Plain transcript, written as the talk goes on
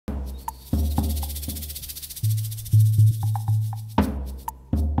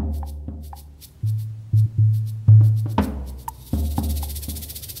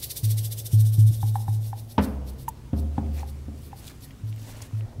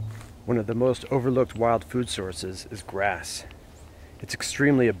One of the most overlooked wild food sources is grass. It's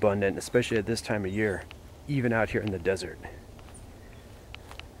extremely abundant, especially at this time of year, even out here in the desert.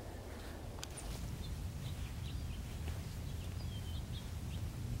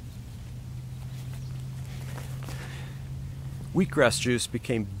 Wheatgrass juice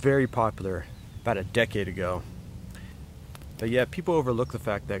became very popular about a decade ago. But yet people overlook the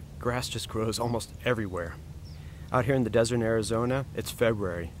fact that grass just grows almost everywhere. Out here in the desert in Arizona, it's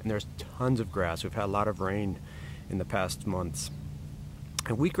February and there's tons of grass. We've had a lot of rain in the past months.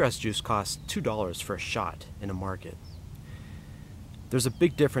 And wheatgrass juice costs $2 for a shot in a market. There's a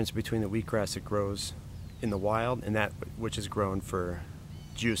big difference between the wheatgrass that grows in the wild and that which is grown for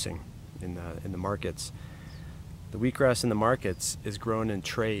juicing in the markets. The wheatgrass in the markets is grown in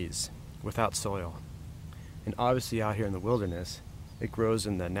trays without soil. And obviously out here in the wilderness, it grows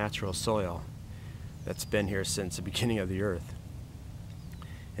in the natural soil that's been here since the beginning of the earth.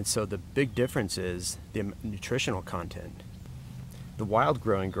 And so the big difference is the nutritional content. The wild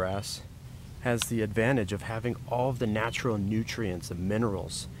growing grass has the advantage of having all of the natural nutrients, the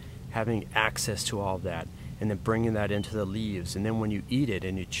minerals, having access to all of that, and then bringing that into the leaves. And then when you eat it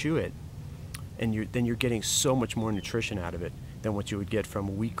and you chew it, then you're getting so much more nutrition out of it than what you would get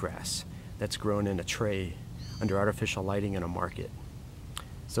from wheatgrass that's grown in a tray under artificial lighting in a market.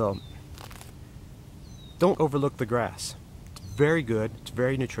 So don't overlook the grass. It's very good, it's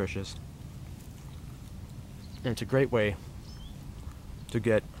very nutritious, and it's a great way to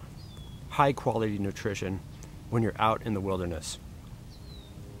get high quality nutrition when you're out in the wilderness.